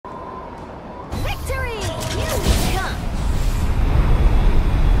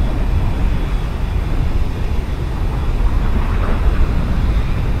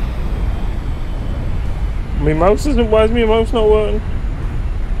My mouse isn't. Why is my mouse not working?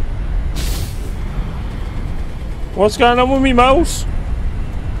 What's going on with my mouse?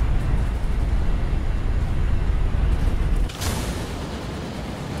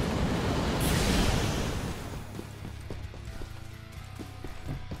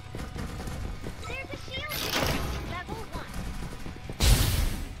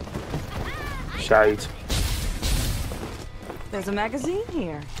 Shite. There's a magazine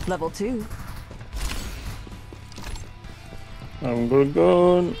here. Level 2. I'm good.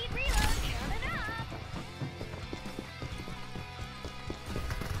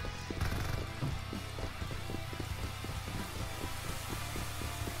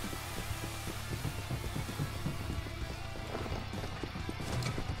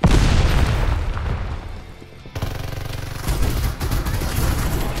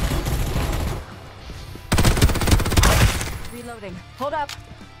 Reloading. Hold up.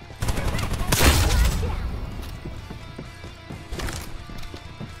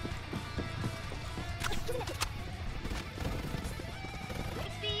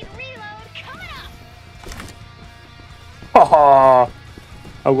 Haha!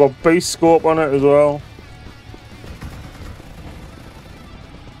 I've got base scope on it as well.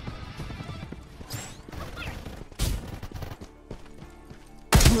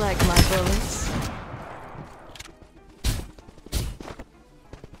 Like my bullets.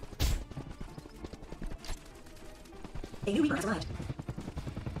 A new Reaper has arrived.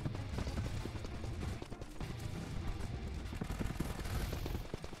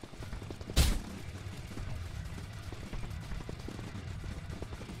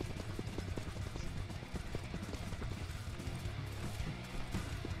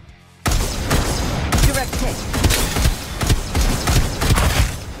 Direct hit.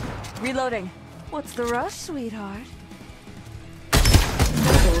 Reloading. What's the rush, sweetheart?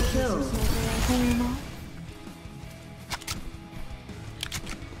 Double kill.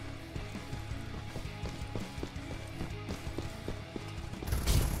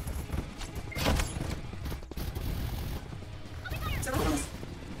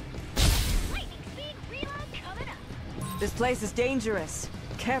 This place is dangerous.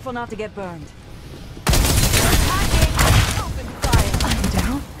 Careful not to get burned. Open fire. I'm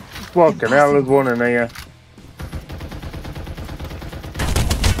down. Fucking hell, there's one in here.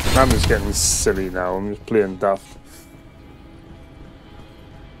 I'm just getting silly now. I'm just playing daft.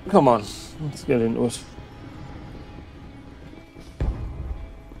 Come on, let's get into it.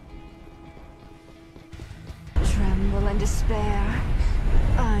 Tremble and despair.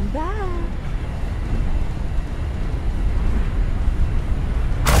 I'm back.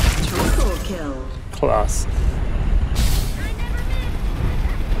 Triple kill. Class.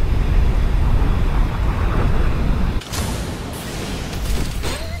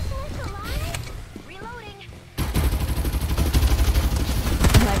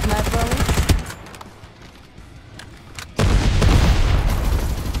 Like my bullets.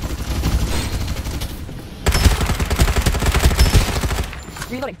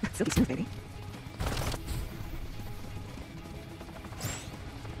 Reloading. Silky smooth, baby.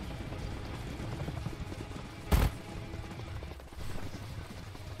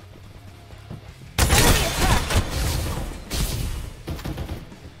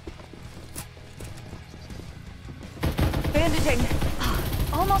 Bandaging.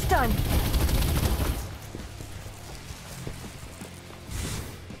 Almost done.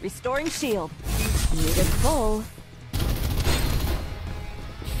 Restoring shield. Needed full.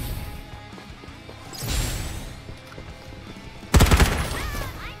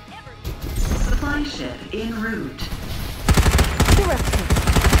 Supply ship en route. Direct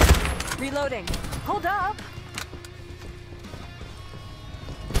hit. Reloading. Hold up.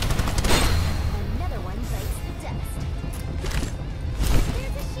 Another one bites the dust.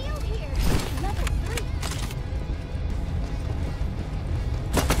 There's a shield here. Level 3.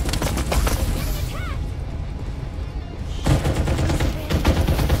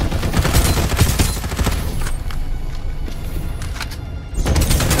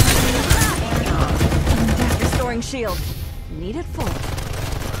 Restoring shield. Needed full.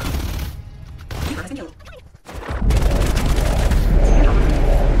 Reaper has been killed.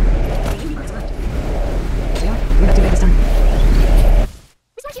 We got 2 minutes done.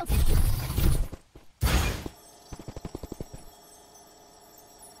 Where's my shield?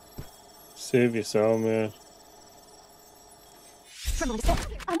 Save yourself, man. Tremble and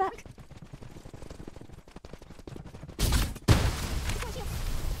despair. I'm back.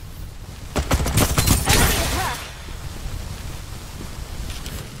 Enemy attack.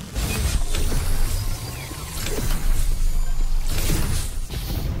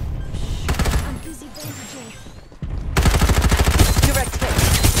 I'm busy bandaging.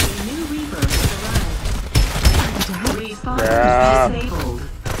 Yeah. Disabled.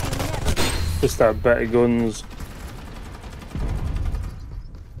 Just have better guns.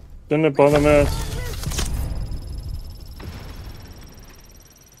 Didn't bother me.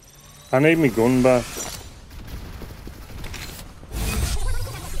 I need my gun back.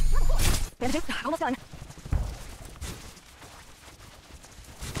 Bandaging. Almost done.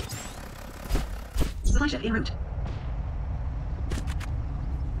 Supply ship en route.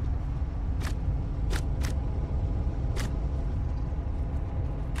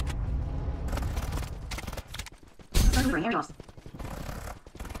 Start delivering airdrops.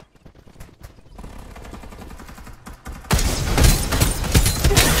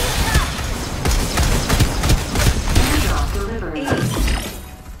 Airdrop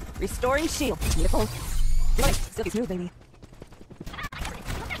delivered. Restoring shield. Beautiful. Right. Silky smooth, baby.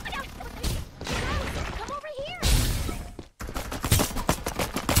 Come over here.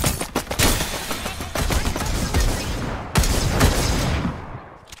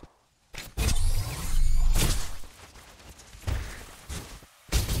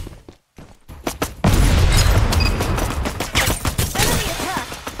 Enemy attack.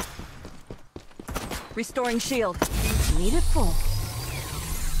 Restoring shield. Need it full.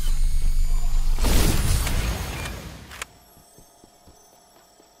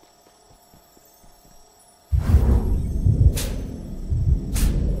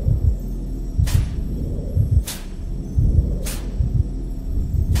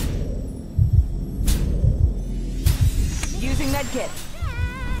 Using that kit.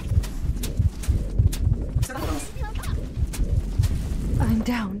 I'm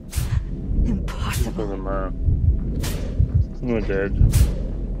down. Impossible. Doesn't matter. We're dead.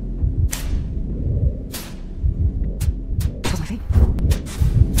 Close my feet.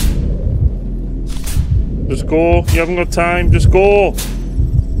 Just go. You haven't got time. Just go.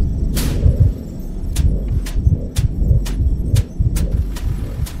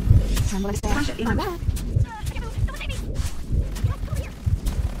 Time to Supply ship en I'm route. back.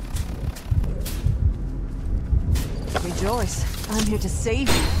 Rejoice. I'm here to save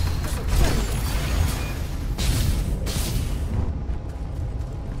you.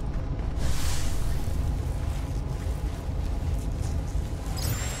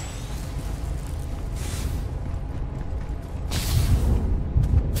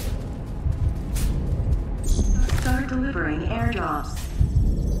 Start delivering airdrops.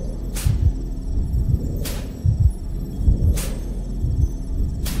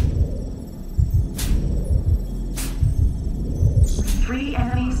 Three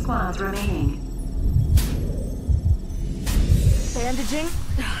enemy squads remaining. Bandaging.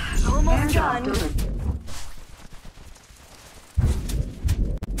 Almost Airdrop done. delivered.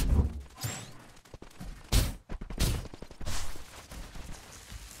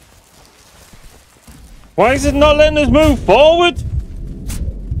 Why is it not letting us move forward?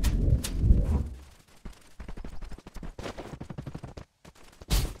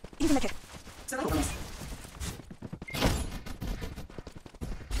 Using the kit.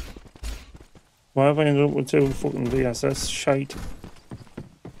 Why have I ended up with two fucking VSS shite?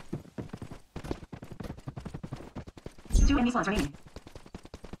 Two enemy squads remaining.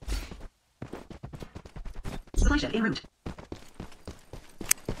 Supply ship en route.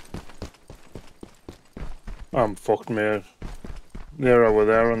 I'm fucked, mate. They're over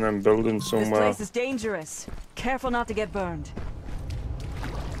there on them buildings This somewhere. place is dangerous. Careful not to get burned.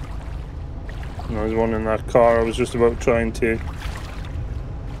 There's one in that car. I was just about trying to.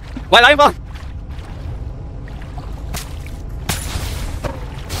 Well, I'm on.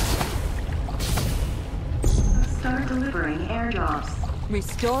 Start delivering airdrops.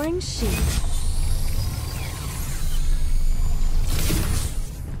 Restoring shield.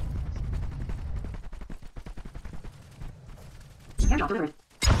 Airdrop delivered.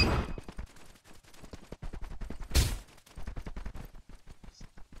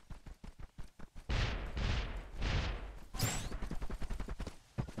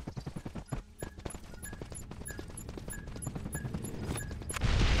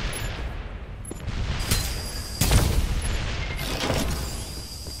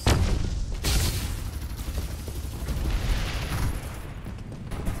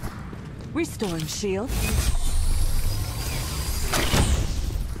 Restoring shield.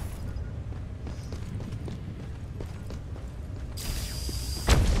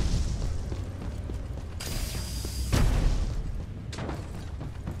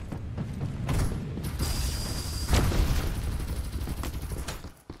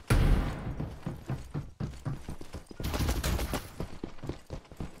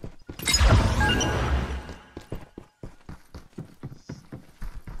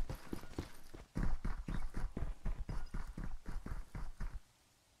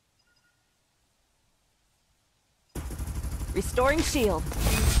 Restoring shield.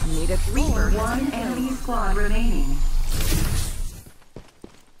 Need a Reaper, one enemy squad remaining.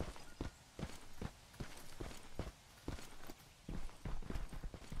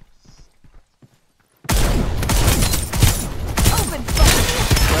 open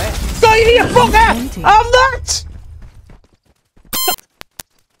fire. Stay here, fucker! I'm not!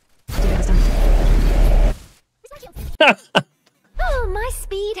 Oh, my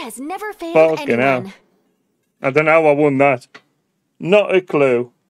speed has never failed Fucking anyone. hell. I don't know how I won that. Not a clue.